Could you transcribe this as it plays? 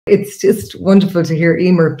It's just wonderful to hear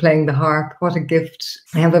Emer playing the harp. What a gift.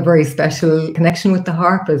 I have a very special connection with the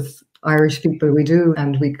harp, as Irish people we do,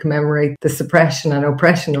 and we commemorate the suppression and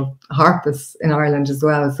oppression of harpists in Ireland as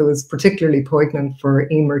well. So it was particularly poignant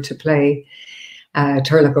for Emer to play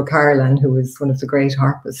Turlough O'Carolan, who was one of the great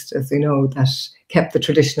harpists, as we know, that kept the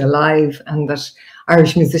tradition alive, and that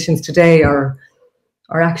Irish musicians today are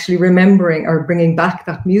actually remembering or bringing back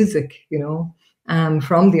that music, you know,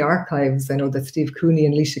 from the archives. I know that Steve Cooney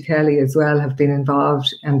and Leisha Kelly as well have been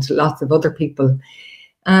involved, and lots of other people.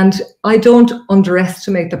 And I don't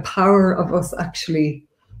underestimate the power of us actually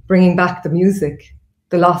bringing back the music,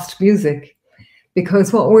 the lost music,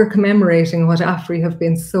 because what we're commemorating, what Afri have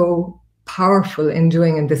been so powerful in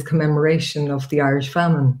doing in this commemoration of the Irish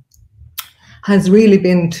famine, has really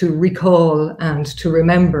been to recall and to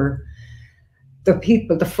remember the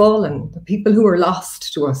people, the fallen, the people who were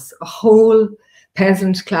lost to us, a whole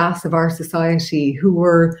peasant class of our society who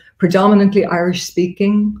were predominantly Irish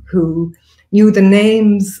speaking, who knew the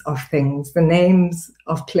names of things, the names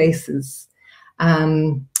of places,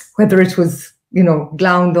 whether it was, you know,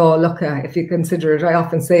 Glowndall, Lucca, if you consider it. I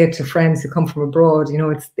often say it to friends who come from abroad, you know,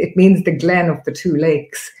 it means the glen of the two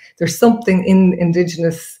lakes. There's something in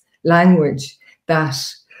Indigenous language that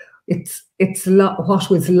what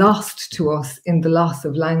was lost to us in the loss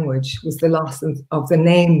of language was the loss of the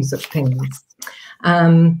names of things.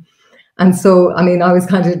 And so, I mean, I was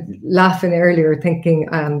kind of laughing earlier thinking,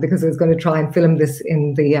 because I was going to try and film this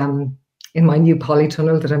in my new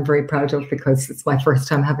polytunnel that I'm very proud of, because it's my first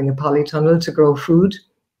time having a polytunnel to grow food.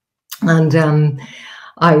 And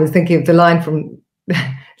I was thinking of the line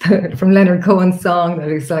from Leonard Cohen's song that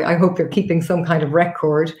is like, I hope you're keeping some kind of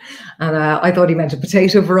record. And I thought he meant a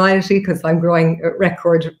potato variety, because I'm growing a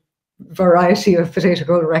record variety of potato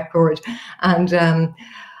called record. And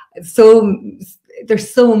so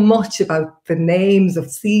there's so much about the names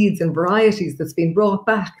of seeds and varieties that's been brought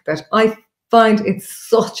back that I find it's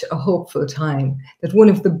such a hopeful time, that one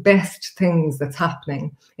of the best things that's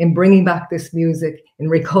happening in bringing back this music, in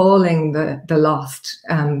recalling the lost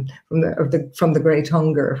from the Great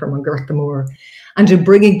Hunger, from Angurta Moor, and in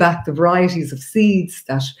bringing back the varieties of seeds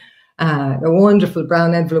that the wonderful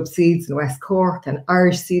brown envelope seeds in West Cork, and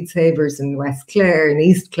Irish seed savers in West Clare and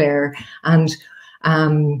East Clare, and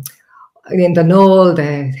in the Knoll,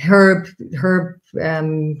 the herb, I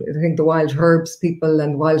think the wild herbs people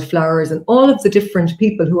and wildflowers, and all of the different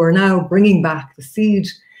people who are now bringing back the seed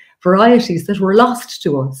varieties that were lost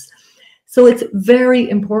to us. So it's very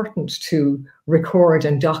important to record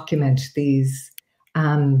and document these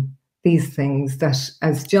things that,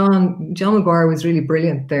 as John Maguire was really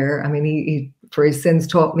brilliant there. I mean, he for his sins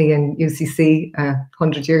taught me in UCC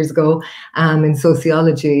 100 years ago in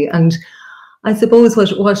sociology. And I suppose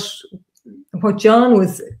what John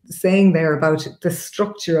was saying there about the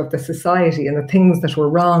structure of the society and the things that were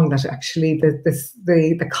wrong, that actually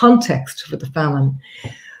the context for the famine,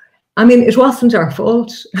 I mean, it wasn't our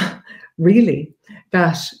fault, really,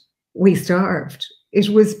 that we starved. It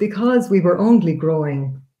was because we were only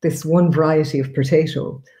growing this one variety of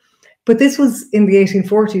potato. But this was in the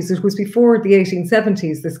 1840s. It was before the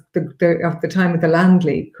 1870s, of the time of the Land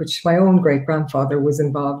League, which my own great-grandfather was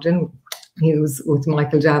involved in. He was with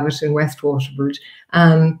Michael Davitt in West Waterford,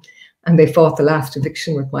 and they fought the last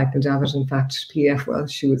eviction with Michael Davitt. In fact, P.F.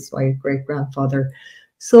 Walsh was my great-grandfather.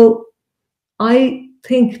 So I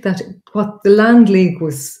think that what the Land League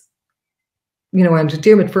was, you know, and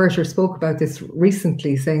Diarmaid Furter spoke about this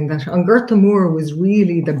recently, saying that Angurta Moor was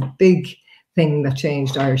really the big thing that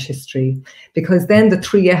changed Irish history, because then the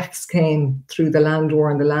 3 Fs came through the Land War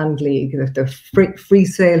and the Land League, the free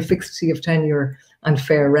sale, fixity of tenure, and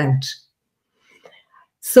fair rent.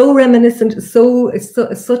 So reminiscent,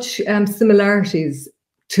 such similarities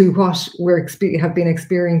to what we have been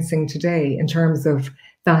experiencing today in terms of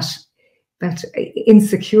that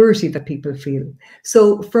insecurity that people feel.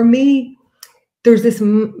 So for me, there's this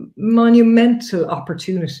monumental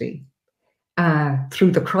opportunity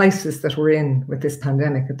through the crisis that we're in with this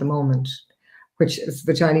pandemic at the moment, which, as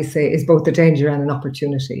the Chinese say, is both a danger and an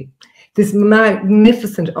opportunity. This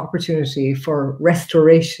magnificent opportunity for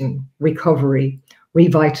restoration, recovery,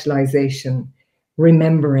 revitalization,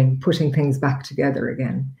 remembering, putting things back together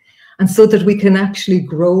again. And so that we can actually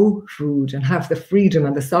grow food and have the freedom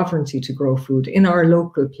and the sovereignty to grow food in our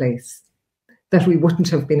local place that we wouldn't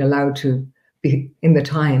have been allowed to be in the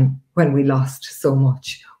time when we lost so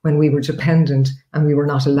much, when we were dependent and we were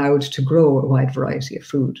not allowed to grow a wide variety of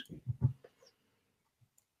food.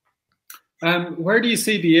 Where do you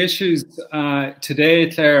see the issues today,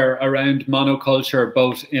 Clare, around monoculture,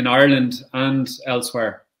 both in Ireland and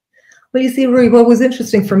elsewhere? Well, you see, Rui, what was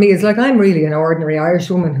interesting for me is, like, I'm really an ordinary Irish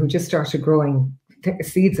woman who just started growing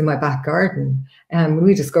seeds in my back garden. And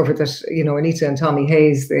we discovered that, you know, Anita and Tommy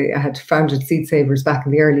Hayes, they had founded Seed Savers back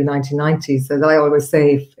in the early 1990s. As I always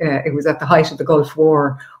say, it was at the height of the Gulf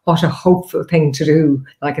War. What a hopeful thing to do,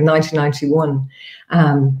 like in 1991.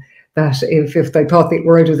 That if I thought the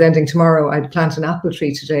world was ending tomorrow, I'd plant an apple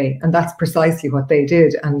tree today. And that's precisely what they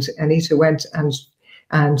did. And Anita went and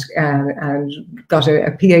got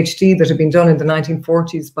a PhD that had been done in the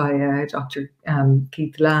 1940s by Dr.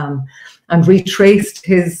 Keith Lamb, and retraced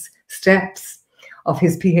his steps of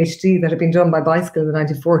his PhD that had been done by bicycle in the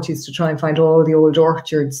 1940s to try and find all the old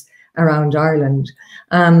orchards around Ireland.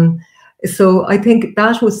 So I think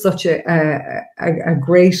that was such a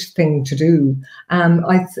great thing to do.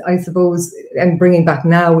 I suppose, and bringing back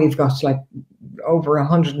now, we've got like over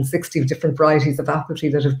 160 different varieties of apple tree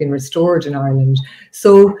that have been restored in Ireland.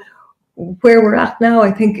 So where we're at now, I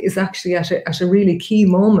think, is actually at a really key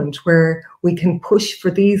moment where we can push for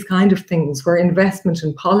these kind of things, where investment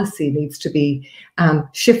and policy needs to be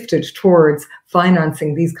shifted towards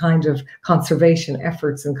financing these kind of conservation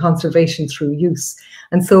efforts and conservation through use.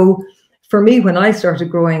 And so for me, when I started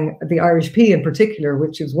growing the Irish pea in particular,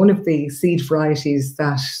 which is one of the seed varieties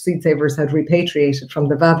that Seed Savers had repatriated from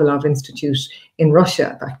the Vavilov Institute in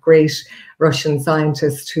Russia, that great Russian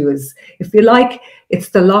scientist who is, if you like,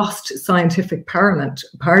 it's the lost scientific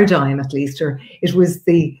paradigm, at least, or it was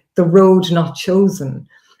the road not chosen.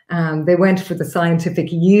 They went for the scientific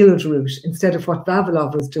yield route instead of what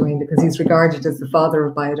Vavilov was doing, because he's regarded as the father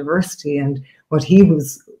of biodiversity, and what he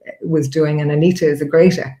was doing. And Anita is a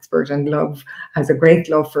great expert and has a great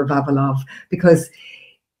love for Vavilov, because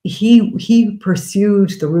he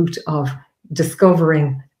pursued the route of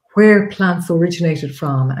discovering where plants originated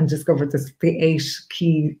from and discovered the 8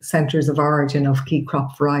 key centres of origin of key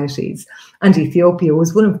crop varieties. And Ethiopia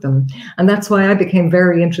was one of them. And that's why I became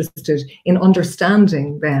very interested in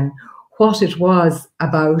understanding then what it was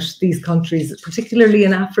about these countries, particularly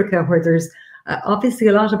in Africa, where there's obviously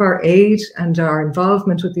a lot of our aid and our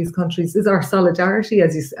involvement with these countries is our solidarity,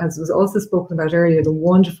 as was also spoken about earlier, the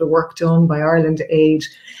wonderful work done by Ireland Aid,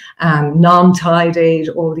 non-tide aid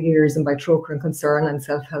all the years, and by Troker and Concern and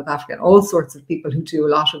Self-Help Africa, and all sorts of people who do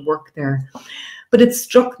a lot of work there. But it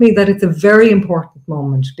struck me that it's a very important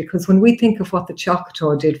moment, because when we think of what the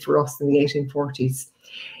Choctaw did for us in the 1840s,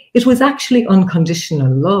 it was actually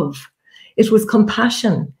unconditional love. It was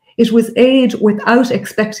compassion. It was aid without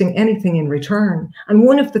expecting anything in return. And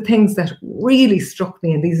one of the things that really struck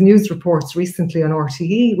me in these news reports recently on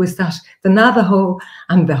RTE was that the Navajo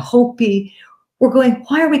and the Hopi were going,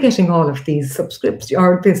 why are we getting all of these subscriptions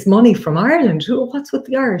or this money from Ireland? What's with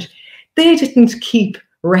the Irish? They didn't keep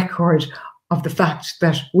record of the fact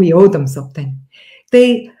that we owe them something.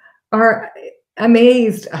 They are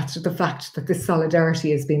amazed at the fact that this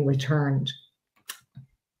solidarity is being returned.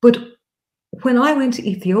 But when I went to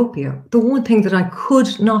Ethiopia, the one thing that I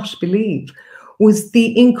could not believe was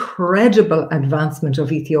the incredible advancement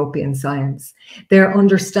of Ethiopian science, their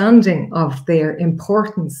understanding of their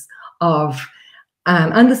importance of,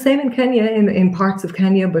 and the same in Kenya, in parts of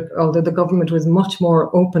Kenya, but although the government was much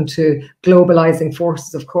more open to globalizing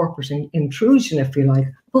forces of corporate intrusion, if you like,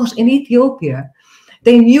 but in Ethiopia,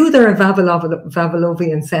 they knew they're a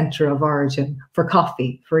Vavilovian centre of origin for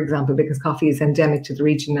coffee, for example, because coffee is endemic to the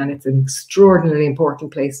region, and it's an extraordinarily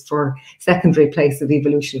important secondary place of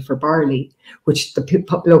evolution for barley, which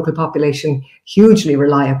the local population hugely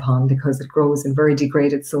rely upon because it grows in very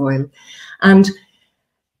degraded soil. And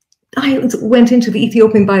I went into the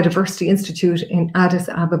Ethiopian Biodiversity Institute in Addis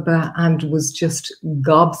Ababa and was just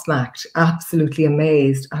gobsmacked, absolutely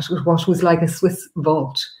amazed at what was like a Swiss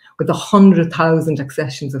vault, with 100,000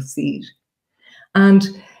 accessions of seed. And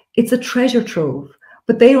it's a treasure trove,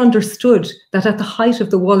 but they understood that at the height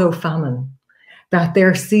of the Wallow famine, that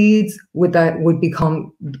their seeds would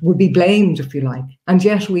be blamed, if you like. And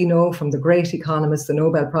yet we know from the great economist, the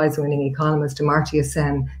Nobel Prize winning economist Amartya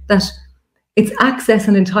Sen, that it's access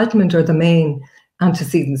and entitlement are the main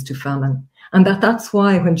antecedents to famine. And that's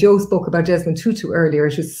why when Joe spoke about Desmond Tutu earlier,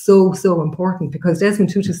 it was so, so important, because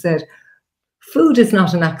Desmond Tutu said, food is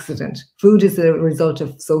not an accident. Food is a result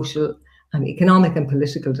of social and economic and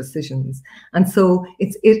political decisions. And so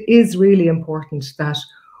it is really important that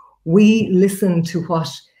we listen to what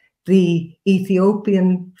the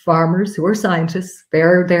Ethiopian farmers, who are scientists,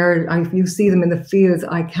 you see them in the fields.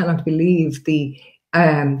 I cannot believe the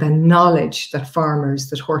knowledge that farmers,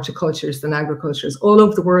 that horticulturists and agriculturists all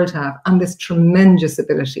over the world have, and this tremendous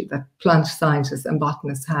ability that plant scientists and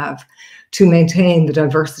botanists have to maintain the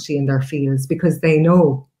diversity in their fields, because they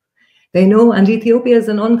know They know, and Ethiopia is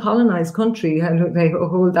an uncolonized country, and they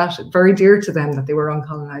hold that very dear to them, that they were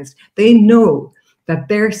uncolonized. They know that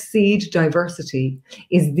their seed diversity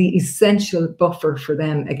is the essential buffer for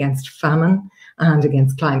them against famine and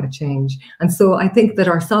against climate change. And so I think that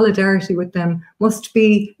our solidarity with them must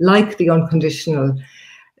be like the unconditional,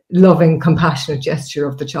 loving, compassionate gesture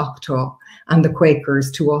of the Choctaw and the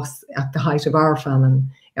Quakers to us at the height of our famine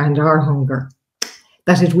and our hunger.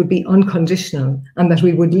 That it would be unconditional and that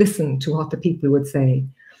we would listen to what the people would say.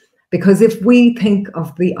 Because if we think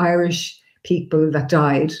of the Irish people that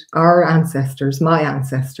died, our ancestors, my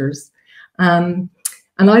ancestors, and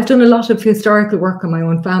I've done a lot of historical work on my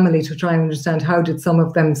own family to try and understand how did some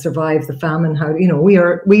of them survive the famine, how, you know, we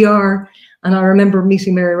are, and I remember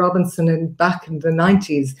meeting Mary Robinson back in the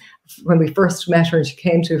 90s when we first met her, and she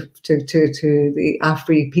came to the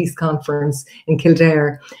Afri peace conference in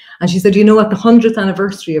Kildare, and she said, you know, at the 100th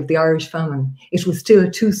anniversary of the Irish famine, it was still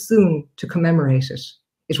too soon to commemorate it.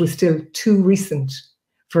 It was still too recent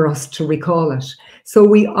for us to recall it. So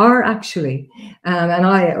we are actually, and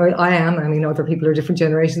I am, I mean, other people are different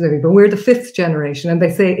generations than me, but we're the 5th generation, and they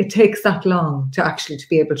say it takes that long to actually to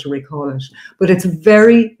be able to recall it. But it's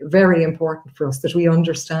very, very important for us that we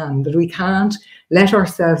understand that we can't let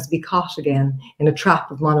ourselves be caught again in a trap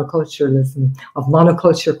of monoculturalism, of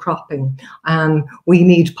monoculture cropping. We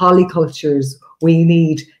need polycultures. We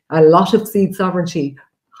need a lot of seed sovereignty,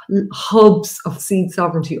 hubs of seed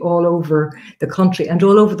sovereignty all over the country and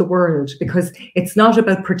all over the world, because it's not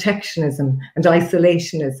about protectionism and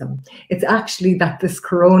isolationism. It's actually that this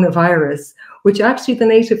coronavirus, which actually the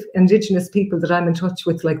native indigenous people that I'm in touch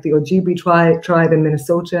with, like the Ojibwe tribe in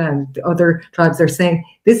Minnesota and the other tribes, are saying,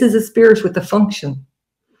 this is a spirit with a function.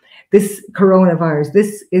 This coronavirus,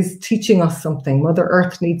 this is teaching us something. Mother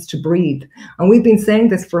Earth needs to breathe. And we've been saying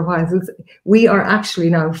this for a while. We are actually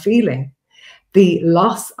now feeling the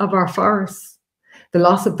loss of our forests, the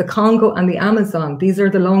loss of the Congo and the Amazon. These are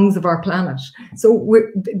the lungs of our planet. So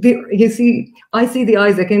you see, I see the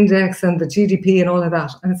Isaac Index and the GDP and all of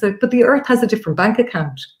that, and it's like, but the Earth has a different bank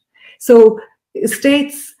account. So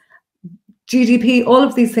states, GDP, all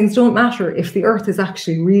of these things don't matter if the Earth is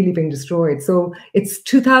actually really being destroyed. So it's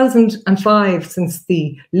 2005 since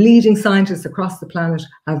the leading scientists across the planet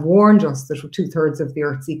have warned us that 2/3 of the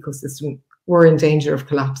Earth's ecosystem were in danger of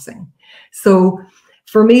collapsing. So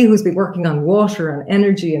for me, who's been working on water and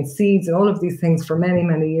energy and seeds and all of these things for many,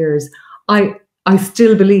 many years, I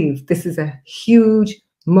still believe this is a huge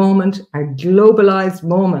moment, a globalized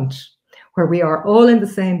moment where we are all in the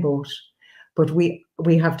same boat, but we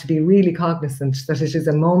have to be really cognizant that it is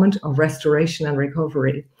a moment of restoration and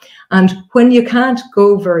recovery. And when you can't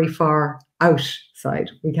go very far outside,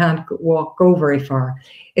 we can't go very far.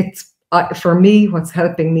 It's, for me, what's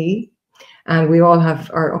helping me, and we all have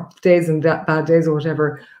our up days and bad days or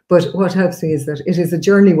whatever, but what helps me is that it is a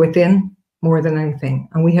journey within more than anything.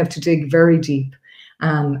 And we have to dig very deep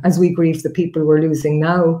as we grieve the people we're losing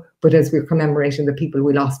now, but as we're commemorating the people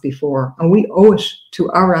we lost before. And we owe it to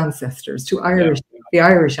our ancestors, to the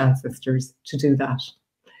Irish ancestors, to do that,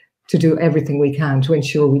 to do everything we can to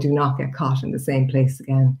ensure we do not get caught in the same place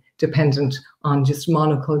again, dependent on just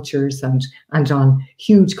monocultures and on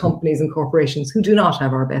huge companies and corporations who do not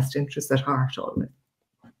have our best interests at heart always.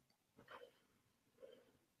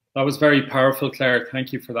 That was very powerful, Clare.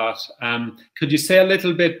 Thank you for that. Could you say a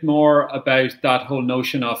little bit more about that whole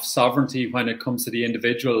notion of sovereignty when it comes to the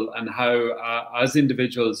individual, and how, as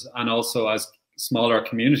individuals and also as smaller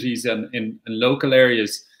communities and in local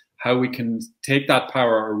areas, how we can take that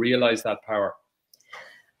power or realize that power?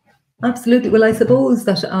 Absolutely. Well, I suppose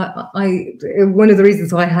that one of the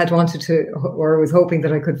reasons why I had wanted to, or was hoping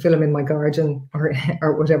that I could film in my garden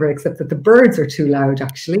or whatever, except that the birds are too loud,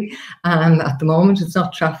 actually. At the moment, it's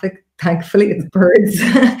not traffic. Thankfully, it's birds.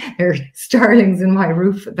 They're starlings in my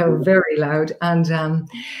roof. They're very loud.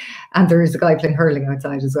 And there is a guy playing hurling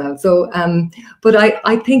outside as well. So, but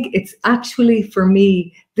I think it's actually, for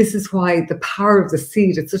me, this is why the power of the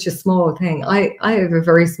seed, it's such a small thing. I have a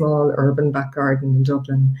very small urban back garden in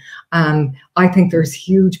Dublin. I think there's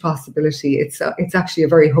huge possibility. It's actually a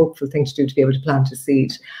very hopeful thing to do, to be able to plant a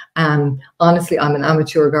seed. Honestly, I'm an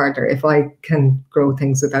amateur gardener. If I can grow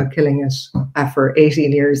things without killing it for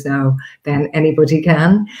 18 years now, then anybody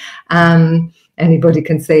can. Anybody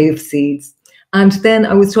can save seeds. And then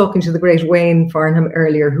I was talking to the great Wayne Farnham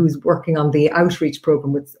earlier, who's working on the outreach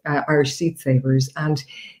program with Irish Seed Savers, and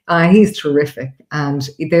he's terrific. And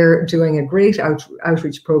they're doing a great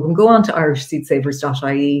outreach program. Go on to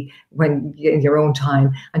irishseedsavers.ie when in your own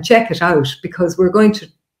time and check it out, because we're going to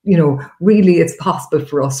you know, really it's possible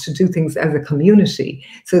for us to do things as a community.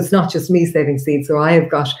 So it's not just me saving seeds. So I have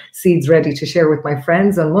got seeds ready to share with my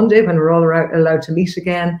friends on Monday when we're all allowed to meet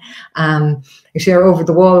again. I share over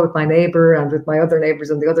the wall with my neighbour and with my other neighbours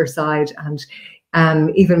on the other side.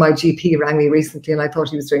 And even my GP rang me recently, and I thought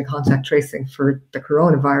he was doing contact tracing for the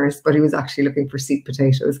coronavirus, but he was actually looking for sweet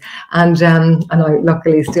potatoes. And I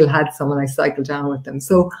luckily still had some, and I cycled down with them.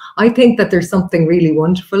 So I think that there's something really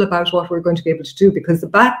wonderful about what we're going to be able to do, because the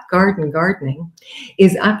back garden gardening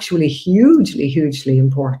is actually hugely, hugely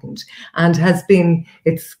important, and has been,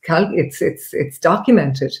 it's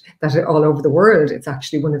documented that all over the world, it's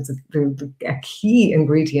actually one of a key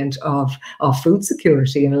ingredient of food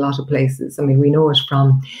security in a lot of places. I mean, we know it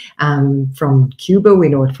from Cuba, we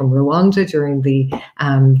know it from Rwanda during the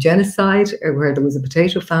genocide, where there was a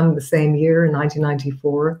potato famine the same year in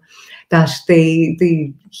 1994, that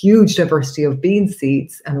the huge diversity of bean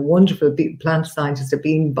seeds, and a wonderful plant scientist, a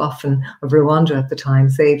bean boffin of Rwanda at the time,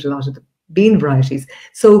 saved a lot of the bean varieties.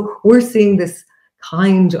 So we're seeing this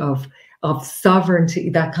kind of sovereignty,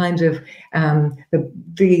 that kind of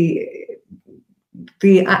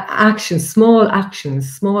the actions, small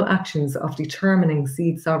actions of determining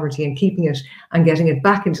seed sovereignty and keeping it and getting it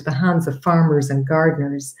back into the hands of farmers and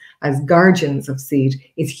gardeners as guardians of seed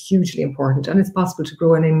is hugely important. And it's possible to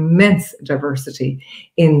grow an immense diversity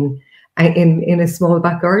in a small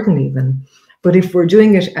back garden even. But if we're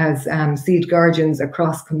doing it as seed guardians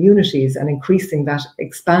across communities and increasing that,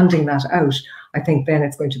 expanding that out, I think then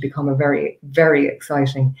it's going to become a very, very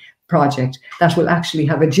exciting project that will actually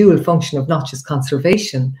have a dual function of not just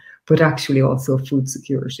conservation, but actually also food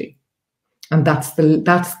security. And that's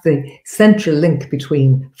the central link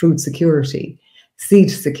between food security, seed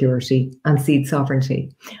security, and seed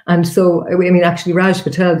sovereignty. And so, I mean, actually Raj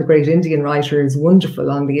Patel, the great Indian writer, is wonderful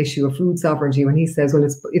on the issue of food sovereignty when he says, well,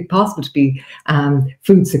 it's possible to be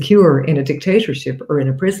food secure in a dictatorship or in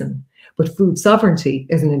a prison, but food sovereignty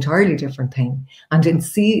is an entirely different thing. And in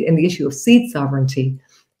the issue of seed sovereignty,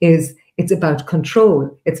 it's about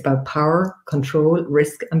control. It's about power, control,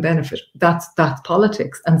 risk, and benefit. That's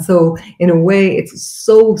politics. And so in a way, it's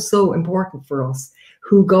so important for us.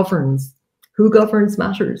 Who governs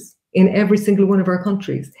matters in every single one of our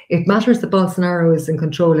countries. It matters that Bolsonaro is in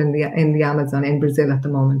control in the Amazon in Brazil at the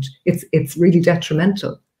moment. It's really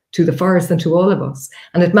detrimental to the forest and to all of us.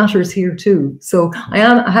 And it matters here too. So I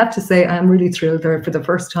have to say, I'm really thrilled there. For the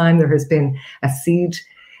first time, there has been a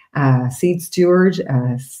seed steward,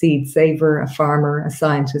 a seed saver, a farmer, a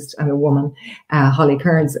scientist, and a woman, Holly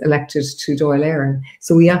Kearns, elected to Dáil Éireann.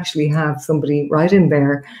 So we actually have somebody right in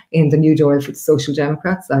there in the new Dáil for the Social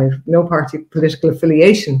Democrats. I have no party political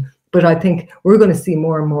affiliation, but I think we're going to see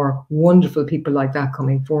more and more wonderful people like that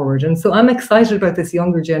coming forward. And so I'm excited about this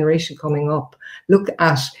younger generation coming up. Look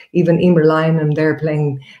at even Emer Lyon there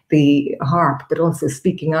playing the harp, but also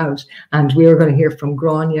speaking out. And we are going to hear from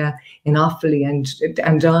Grania in Afri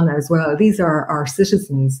and Donna as well. These are our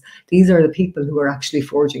citizens. These are the people who are actually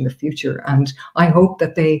forging the future. And I hope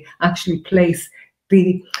that they actually place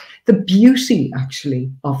the beauty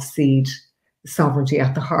actually of seed sovereignty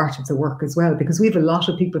at the heart of the work as well, because we have a lot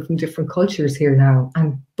of people from different cultures here now,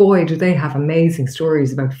 and boy do they have amazing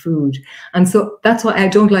stories about food. And so that's why I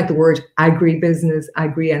don't like the word agribusiness,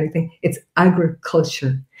 agri anything. It's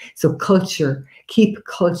agriculture. So culture, keep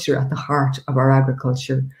culture at the heart of our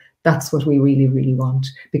agriculture. That's what we really, really want,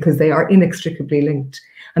 because they are inextricably linked,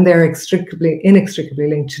 and they're inextricably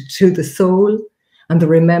linked to the soul and the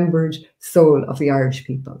remembered soul of the Irish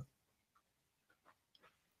people.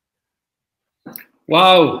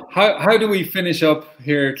 Wow, how do we finish up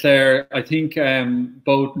here, Claire? I think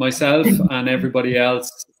both myself and everybody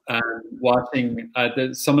else watching,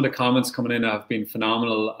 some of the comments coming in have been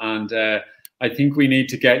phenomenal, and I think we need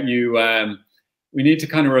to get you, we need to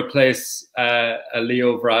kind of replace a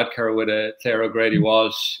Leo Varadkar with a Clare O'Grady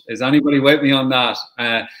Walshe. Is anybody with me on that?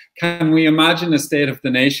 Can we imagine a state of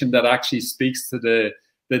the nation that actually speaks to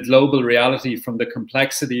the global reality, from the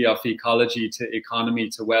complexity of ecology to economy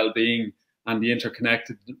to well-being, and the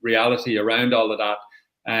interconnected reality around all of that,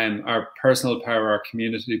 our personal power, our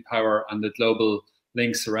community power, and the global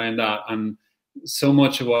links around that. And so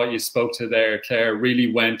much of what you spoke to there, Claire,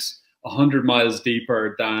 really went 100 miles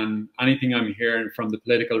deeper than anything I'm hearing from the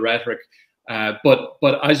political rhetoric.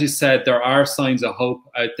 But as you said, there are signs of hope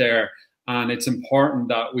out there, and it's important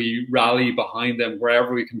that we rally behind them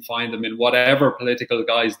wherever we can find them, in whatever political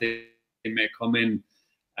guise they may come in.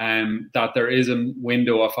 That there is a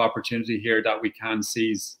window of opportunity here that we can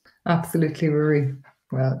seize. Absolutely, Rory.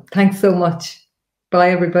 Well, thanks so much. Bye,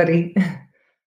 everybody.